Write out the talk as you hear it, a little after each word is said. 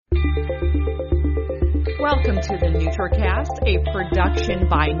Welcome to the NutraCast, a production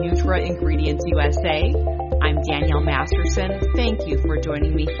by Nutra Ingredients USA. I'm Danielle Masterson. Thank you for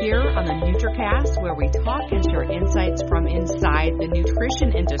joining me here on the NutraCast, where we talk and share insights from inside the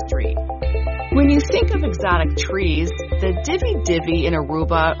nutrition industry. When you think of exotic trees, the divvy in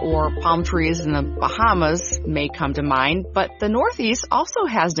Aruba or palm trees in the Bahamas may come to mind, but the Northeast also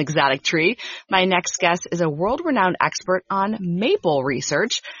has an exotic tree. My next guest is a world-renowned expert on maple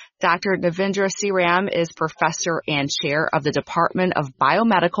research. Dr. Navindra Sriram is professor and chair of the Department of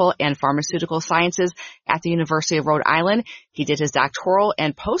Biomedical and Pharmaceutical Sciences at the University of Rhode Island. He did his doctoral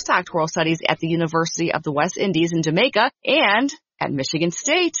and postdoctoral studies at the University of the West Indies in Jamaica and at Michigan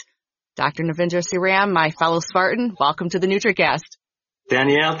State. Dr. Navindra Sriram, my fellow Spartan, welcome to the NutraCast.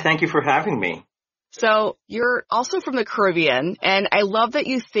 Danielle, thank you for having me. So you're also from the Caribbean, and I love that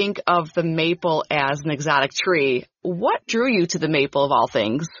you think of the maple as an exotic tree. What drew you to the maple of all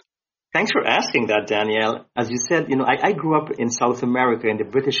things? Thanks for asking that, Danielle. As you said, I grew up in South America in the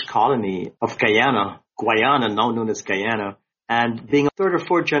British colony of Guyana, now known as Guyana. And being a third or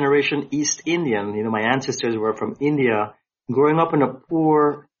fourth generation East Indian, my ancestors were from India. Growing up in a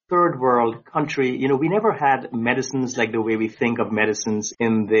poor third world country, we never had medicines like the way we think of medicines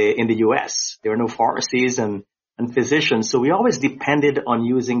in the U.S. There were no pharmacies and physicians. So we always depended on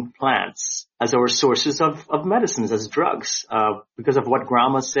using plants as our sources of medicines, as drugs, because of what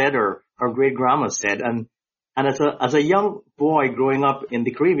grandma said or great grandma said. And as a young boy growing up in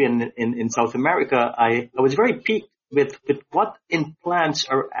the Caribbean in South America, I was very piqued with what in plants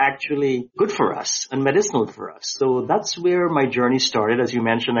are actually good for us and medicinal for us. So that's where my journey started. As you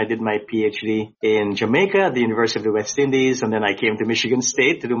mentioned, I did my PhD in Jamaica at the University of the West Indies, and then I came to Michigan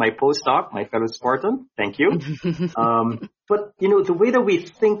State to do my postdoc, my fellow Spartan. Thank you. But, the way that we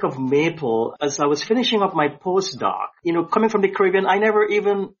think of maple, as I was finishing up my postdoc, coming from the Caribbean, I never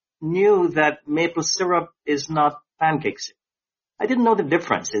even knew that maple syrup is not pancake syrup. I didn't know the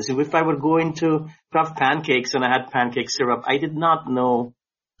differences. If I were going to have pancakes and I had pancake syrup, I did not know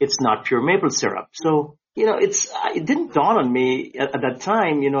it's not pure maple syrup. So, it didn't dawn on me at that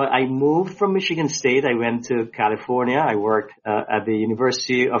time. I moved from Michigan State. I went to California. I worked at the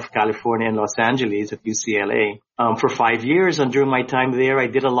University of California in Los Angeles at UCLA for 5 years. And during my time there, I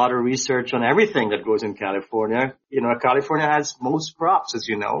did a lot of research on everything that grows in California. California has most crops, as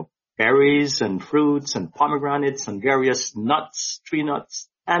you know. Berries and fruits and pomegranates and various nuts, tree nuts.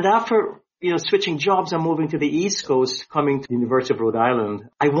 And after, switching jobs and moving to the East Coast, coming to the University of Rhode Island,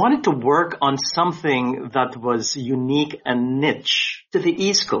 I wanted to work on something that was unique and niche to the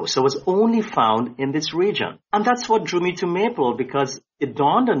East Coast. So it was only found in this region. And that's what drew me to maple, because it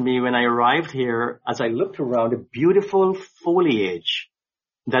dawned on me when I arrived here, as I looked around, the beautiful foliage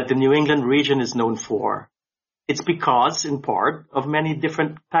that the New England region is known for. It's because, in part, of many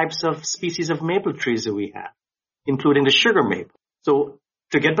different types of species of maple trees that we have, including the sugar maple. So,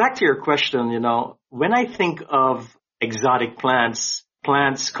 to get back to your question, when I think of exotic plants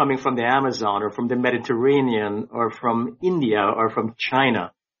coming from the Amazon or from the Mediterranean or from India or from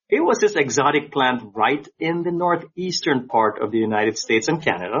China, it was this exotic plant right in the northeastern part of the United States and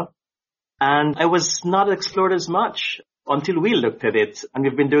Canada. And I was not explored as much until we looked at it. And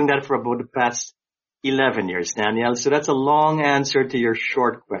we've been doing that for about the past 11 years, Danielle. So that's a long answer to your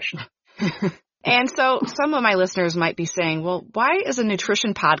short question. And so some of my listeners might be saying, well, why is a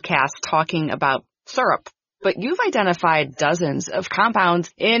nutrition podcast talking about syrup? But you've identified dozens of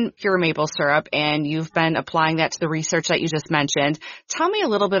compounds in pure maple syrup, and you've been applying that to the research that you just mentioned. Tell me a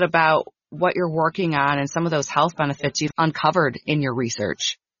little bit about what you're working on and some of those health benefits you've uncovered in your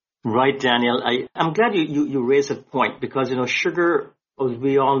research. Right, Danielle. I'm glad you raised that point, because, sugar, as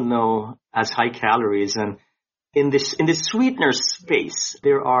we all know, has high calories. And in the sweetener space,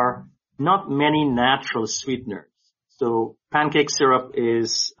 there are not many natural sweeteners. So pancake syrup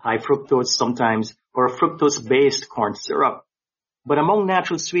is high fructose sometimes, or fructose-based corn syrup. But among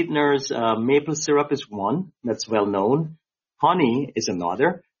natural sweeteners, maple syrup is one that's well known. Honey is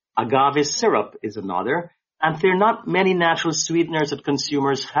another. Agave syrup is another. And there are not many natural sweeteners that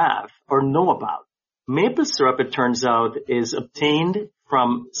consumers have or know about. Maple syrup, it turns out, is obtained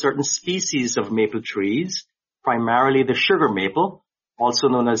from certain species of maple trees, primarily the sugar maple, also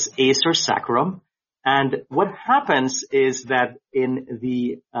known as Acer saccharum. And what happens is that in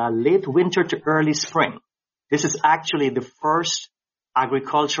the late winter to early spring, this is actually the first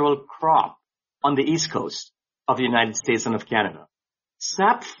agricultural crop on the East Coast of the United States and of Canada.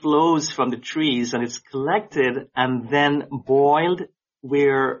 Sap flows from the trees and it's collected and then boiled,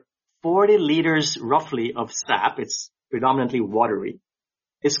 where 40 liters roughly of sap, it's predominantly watery,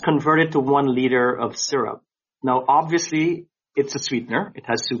 is converted to 1 liter of syrup. Now, obviously, it's a sweetener. It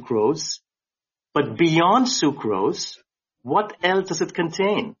has sucrose. But beyond sucrose, what else does it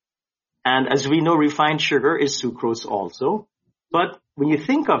contain? And as we know, refined sugar is sucrose also. But when you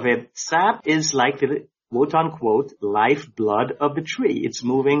think of it, sap is like the quote-unquote lifeblood of the tree. It's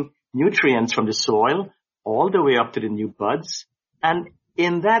moving nutrients from the soil all the way up to the new buds. And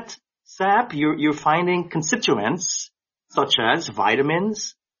in that sap, you're finding constituents such as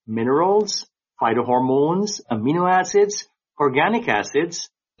vitamins, minerals, phytohormones, amino acids, organic acids,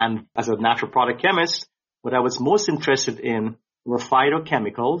 and as a natural product chemist, what I was most interested in were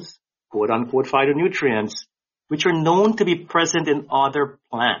phytochemicals, quote-unquote phytonutrients, which are known to be present in other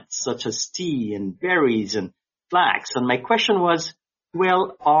plants, such as tea and berries and flax. And my question was,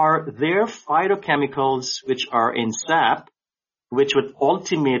 well, are there phytochemicals which are in sap, which would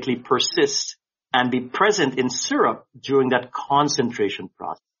ultimately persist and be present in syrup during that concentration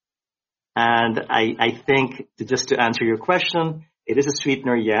process? And I think, just to answer your question, it is a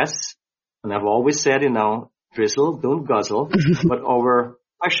sweetener, yes. And I've always said, drizzle, don't guzzle. But our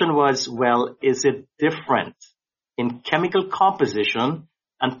question was, well, is it different in chemical composition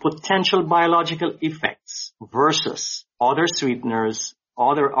and potential biological effects versus other sweeteners,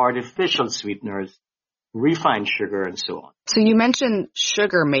 other artificial sweeteners, refined sugar, and so on? So you mentioned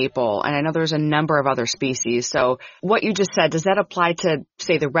sugar maple, and I know there's a number of other species. So what you just said, does that apply to,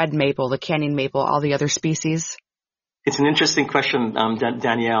 say, the red maple, the canyon maple, all the other species? It's an interesting question,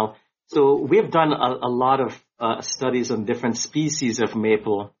 Danielle. So we have done a lot of studies on different species of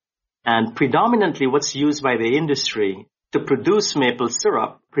maple, and predominantly what's used by the industry to produce maple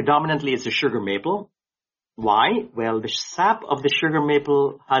syrup predominantly is the sugar maple. Why? Well, the sap of the sugar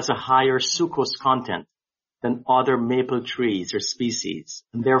maple has a higher sucrose content than other maple trees or species,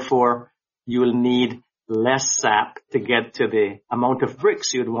 and therefore you will need less sap to get to the amount of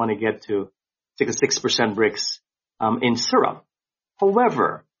Brix you'd want to get to, 6% Brix in syrup.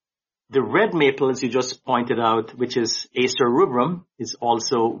 However, the red maple, as you just pointed out, which is Acer rubrum, is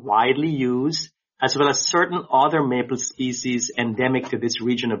also widely used, as well as certain other maple species endemic to this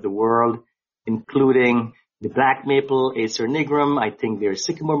region of the world, including the black maple, Acer nigrum, I think there's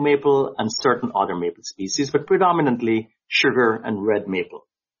sycamore maple, and certain other maple species, but predominantly sugar and red maple.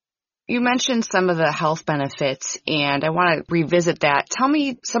 You mentioned some of the health benefits, and I want to revisit that. Tell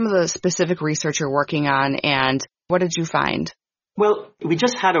me some of the specific research you're working on, and what did you find? Well, we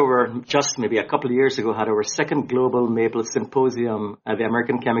just maybe a couple of years ago, had our second Global Maple Symposium at the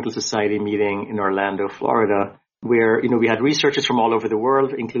American Chemical Society meeting in Orlando, Florida, where, we had researchers from all over the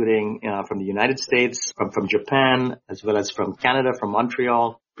world, including from the United States, from Japan, as well as from Canada, from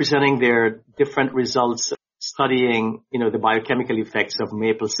Montreal, presenting their different results, studying, the biochemical effects of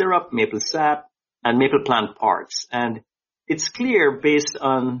maple syrup, maple sap, and maple plant parts. And it's clear, based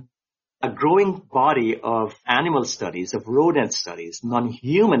on a growing body of animal studies, of rodent studies,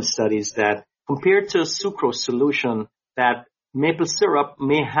 non-human studies, that compared to a sucrose solution, that maple syrup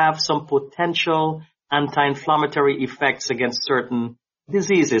may have some potential anti-inflammatory effects against certain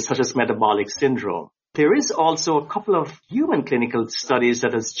diseases such as metabolic syndrome. There is also a couple of human clinical studies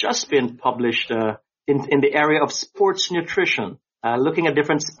that has just been published in the area of sports nutrition, looking at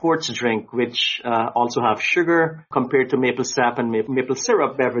different sports drink, which also have sugar compared to maple sap and maple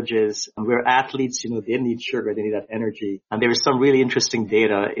syrup beverages, where athletes, they need sugar, they need that energy. And there is some really interesting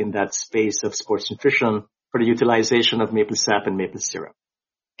data in that space of sports nutrition for the utilization of maple sap and maple syrup.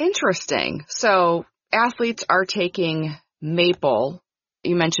 Interesting. So athletes are taking maple.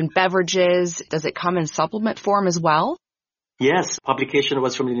 You mentioned beverages. Does it come in supplement form as well? Yes. Publication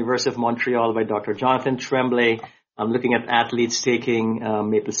was from the University of Montreal by Dr. Jonathan Tremblay. I'm looking at athletes taking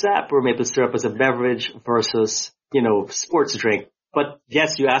maple sap or maple syrup as a beverage versus, sports drink. But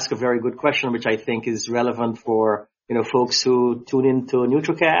yes, you ask a very good question, which I think is relevant for, folks who tune into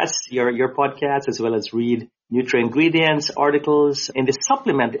NutriCast, your podcast, as well as read NutraIngredients articles. In the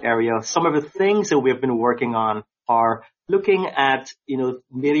supplement area, some of the things that we have been working on are looking at,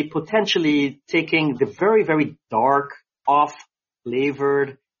 maybe potentially taking the very, very dark,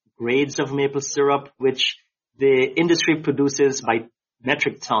 off-flavored grades of maple syrup, which the industry produces by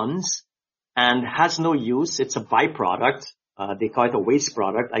metric tons and has no use. It's a byproduct. They call it a waste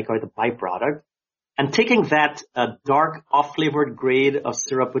product. I call it a byproduct. And taking that dark, off-flavored grade of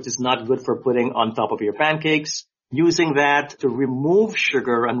syrup, which is not good for putting on top of your pancakes, using that to remove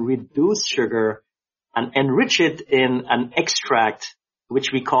sugar and reduce sugar and enrich it in an extract,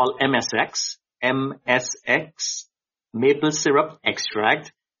 which we call MSX, maple syrup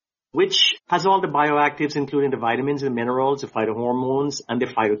extract, which has all the bioactives, including the vitamins and minerals, the phytohormones, and the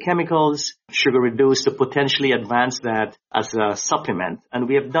phytochemicals, sugar reduced, to potentially advance that as a supplement. And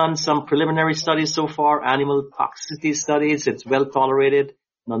we have done some preliminary studies so far, animal toxicity studies. It's well tolerated,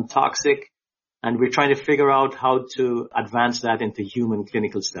 non-toxic. And we're trying to figure out how to advance that into human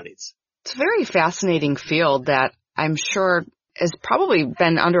clinical studies. It's a very fascinating field that I'm sure has probably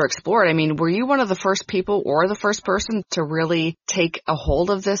been underexplored. I mean, were you one of the first people or the first person to really take a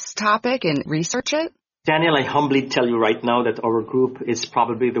hold of this topic and research it? Daniel, I humbly tell you right now that our group is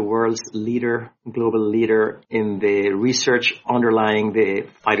probably the world's global leader in the research underlying the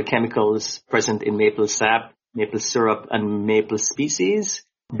phytochemicals present in maple sap, maple syrup, and maple species.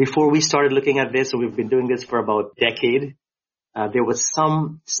 Before we started looking at this, so we've been doing this for about a decade, there was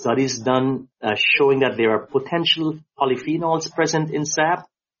some studies done showing that there are potential polyphenols present in sap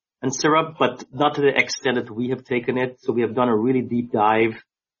and syrup, but not to the extent that we have taken it. So we have done a really deep dive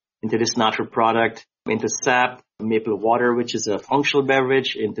into this natural product, into sap, maple water, which is a functional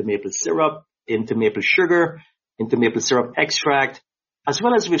beverage, into maple syrup, into maple sugar, into maple syrup extract, as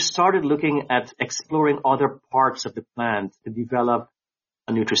well as we've started looking at exploring other parts of the plant to develop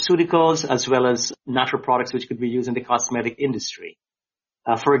nutraceuticals as well as natural products which could be used in the cosmetic industry.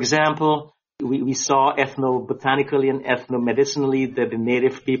 For example, we saw ethnobotanically and ethnomedicinally that the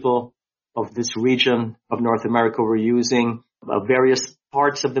native people of this region of North America were using various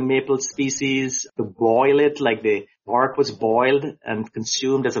parts of the maple species to boil it, like the bark was boiled and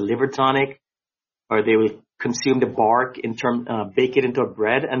consumed as a liver tonic, or they will consume the bark bake it into a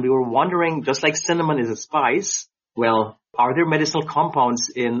bread. And we were wondering, just like cinnamon is a spice, well, are there medicinal compounds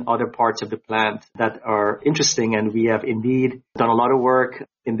in other parts of the plant that are interesting? And we have indeed done a lot of work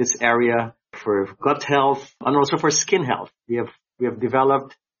in this area for gut health and also for skin health. We have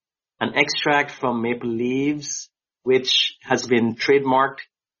developed an extract from maple leaves, which has been trademarked,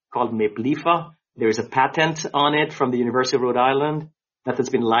 called Mapleafa. There is a patent on it from the University of Rhode Island that has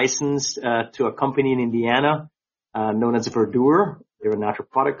been licensed to a company in Indiana known as Verdure. They're a natural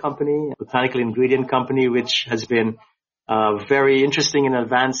product company, a botanical ingredient company, which has been very interesting in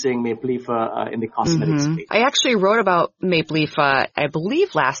advancing Mapleafa in the cosmetic space. I actually wrote about Mapleafa, I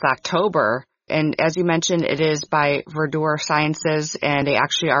believe, last October. And as you mentioned, it is by Verdure Sciences, and they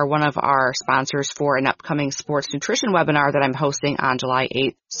actually are one of our sponsors for an upcoming sports nutrition webinar that I'm hosting on July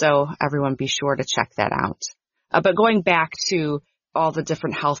 8th. So everyone be sure to check that out. But going back to all the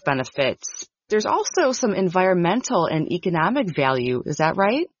different health benefits, there's also some environmental and economic value. Is that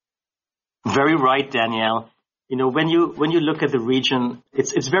right? Very right, Danielle. You know, when you look at the region,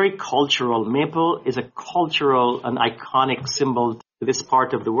 it's very cultural. Maple is a cultural and iconic symbol to this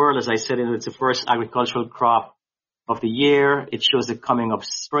part of the world. As I said, it's the first agricultural crop of the year. It shows the coming of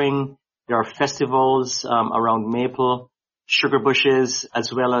spring. There are festivals around maple, sugar bushes,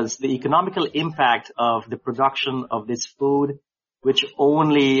 as well as the economical impact of the production of this food, which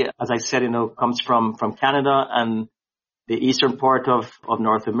only, as I said, comes from Canada and the eastern part of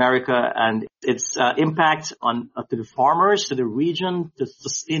North America, and its impact to the farmers, to the region, to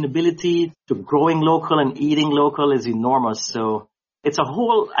sustainability, to growing local and eating local is enormous. So it's a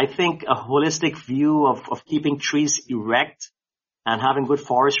holistic view of keeping trees erect and having good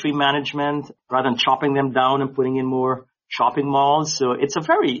forestry management rather than chopping them down and putting in more shopping malls. So it's a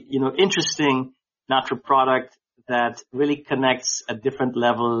very, interesting natural product that really connects at different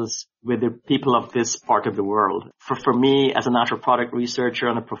levels with the people of this part of the world. For me, as a natural product researcher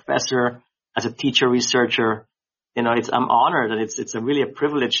and a professor, as a teacher researcher, I'm honored, and it's really a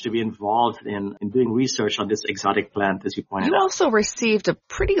privilege to be involved in doing research on this exotic plant, as you pointed out. You also received a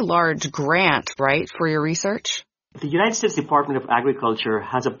pretty large grant, right, for your research? The United States Department of Agriculture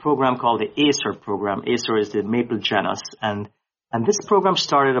has a program called the ACER program. ACER is the maple genus, and this program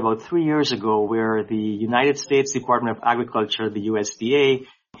started about 3 years ago, where the United States Department of Agriculture, the USDA,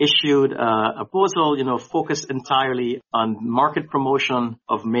 issued a proposal, focused entirely on market promotion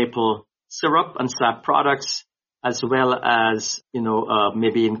of maple syrup and sap products, as well as,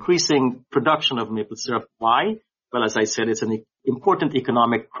 maybe increasing production of maple syrup. Why? Well, as I said, it's an important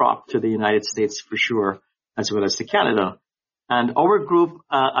economic crop to the United States for sure, as well as to Canada. And our group,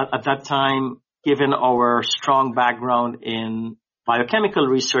 at that time, given our strong background in biochemical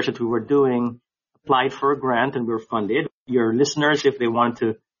research that we were doing, applied for a grant and we were funded. Your listeners, if they want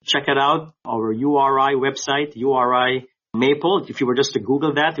to check it out, our URI website, URI Maple, if you were just to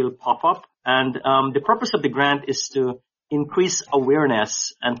Google that, it'll pop up. And the purpose of the grant is to increase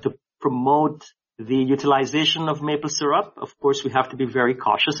awareness and to promote the utilization of maple syrup. Of course, we have to be very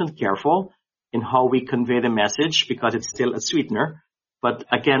cautious and careful in how we convey the message because it's still a sweetener. But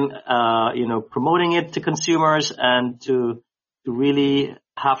again, promoting it to consumers and to really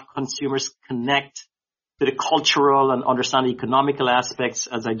have consumers connect to the cultural and understand the economical aspects,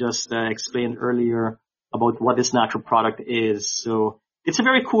 as I just explained earlier, about what this natural product is. So it's a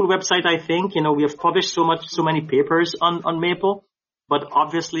very cool website, I think. We have published so many papers on maple, but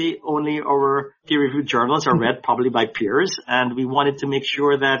obviously only our peer-reviewed journals are read probably by peers. And we wanted to make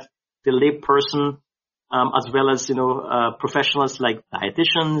sure that the lay person, as well as, professionals like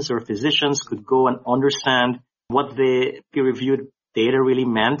dietitians or physicians could go and understand what the peer-reviewed data really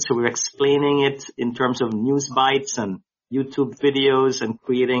meant. So we're explaining it in terms of news bites and YouTube videos and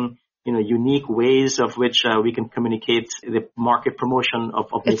creating unique ways of which we can communicate the market promotion of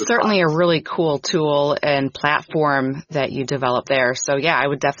It's certainly products. A really cool tool and platform that you develop there. So yeah, I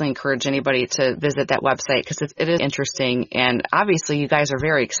would definitely encourage anybody to visit that website because it is interesting. And obviously you guys are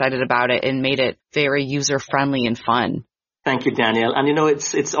very excited about it and made it very user-friendly and fun. Thank you, Danielle. And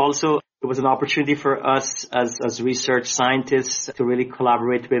it's also, it was an opportunity for us as research scientists to really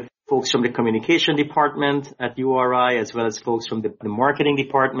collaborate with folks from the communication department at URI as well as folks from the marketing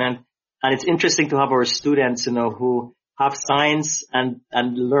department. And it's interesting to have our students, who have science and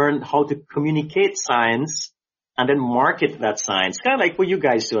learn how to communicate science and then market that science. Kind of like what you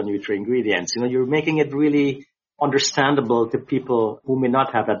guys do on NutriIngredients. You're making it really understandable to people who may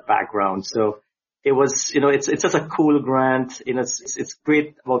not have that background. So it was, it's just a cool grant. It's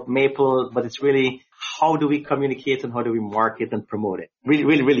great about Maple, but it's really how do we communicate and how do we market and promote it? Really,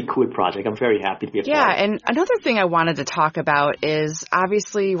 really, really cool project. I'm very happy to be a part of it. Yeah, and another thing I wanted to talk about is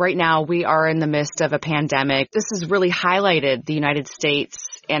obviously right now we are in the midst of a pandemic. This has really highlighted the United States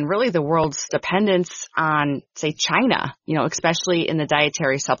and really the world's dependence on, say, China, especially in the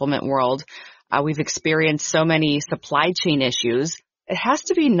dietary supplement world. We've experienced so many supply chain issues. It has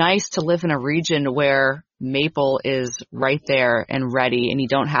to be nice to live in a region where Maple is right there and ready and you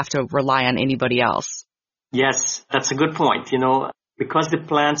don't have to rely on anybody else. Yes, that's a good point. Because the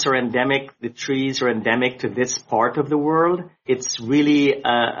plants are endemic, the trees are endemic to this part of the world, it's really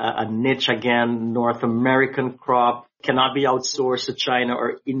a niche, again, North American crop, cannot be outsourced to China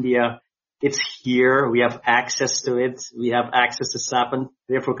or India. It's here. We have access to it. We have access to sap and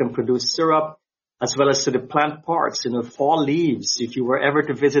therefore can produce syrup, as well as to the plant parts, fall leaves. If you were ever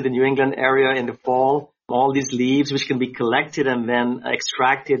to visit the New England area in the fall, all these leaves which can be collected and then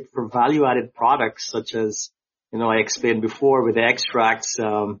extracted for value-added products such as, I explained before with the extracts,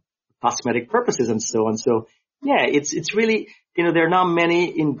 cosmetic purposes and so on. So yeah, it's really, there are now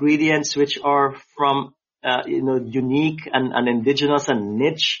many ingredients which are from, unique and indigenous and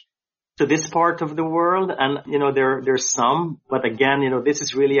niche to this part of the world. And, there's some, but again, this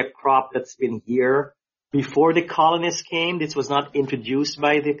is really a crop that's been here before the colonists came. This was not introduced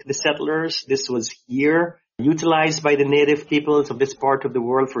by the settlers. This was here, utilized by the native peoples of this part of the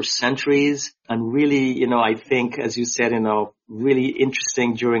world for centuries. And really, I think, as you said, really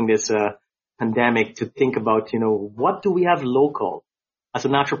interesting during this pandemic to think about, what do we have local? As a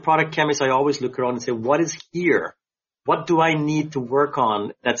natural product chemist, I always look around and say, what is here? What do I need to work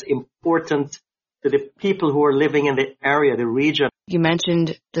on that's important to the people who are living in the area, the region? You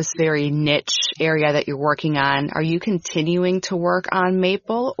mentioned this very niche area that you're working on. Are you continuing to work on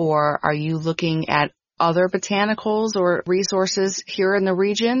Maple, or are you looking at other botanicals or resources here in the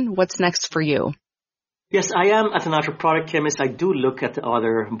region? What's next for you? Yes, I am. As a natural product chemist, I do look at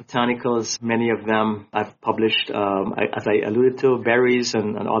other botanicals. Many of them I've published, as I alluded to, berries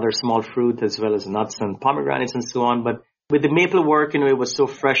and other small fruit, as well as nuts and pomegranates and so on. But with the maple work, it was so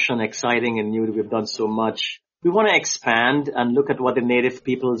fresh and exciting and new that we've done so much. We want to expand and look at what the native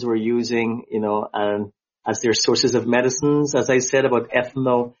peoples were using, and as their sources of medicines. As I said about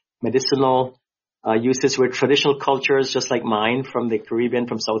ethno-medicinal uses were traditional cultures just like mine from the Caribbean,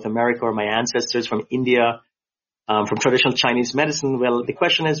 from South America, or my ancestors from India, from traditional Chinese medicine. Well, the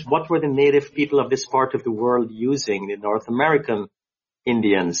question is, what were the native people of this part of the world using? The North American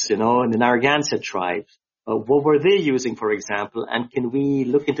Indians, and the Narragansett tribes. What were they using, for example? And can we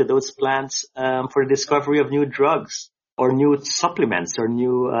look into those plants for the discovery of new drugs or new supplements or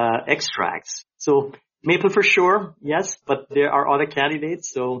new extracts? So maple for sure, yes, but there are other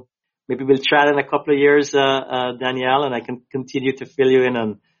candidates. So maybe we'll chat in a couple of years, Danielle, and I can continue to fill you in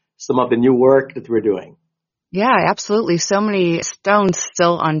on some of the new work that we're doing. Yeah, absolutely. So many stones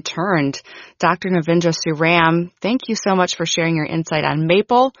still unturned. Dr. Navindra Suram, thank you so much for sharing your insight on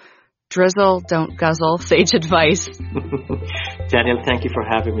maple. Drizzle, don't guzzle, sage advice. Danielle, thank you for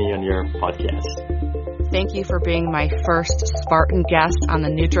having me on your podcast. Thank you for being my first Spartan guest on the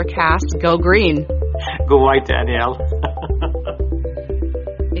NutriCast. Go green. Go white, Danielle.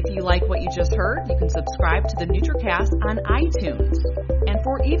 If you like what you just heard, you can subscribe to the NutriCast on iTunes. And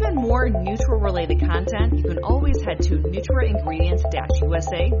for even more Nutra-related content, you can always head to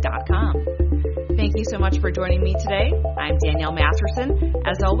nutraingredients-usa.com. Thank you so much for joining me today. I'm Danielle Masterson.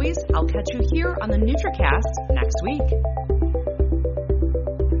 As always, I'll catch you here on the NutriCast next week.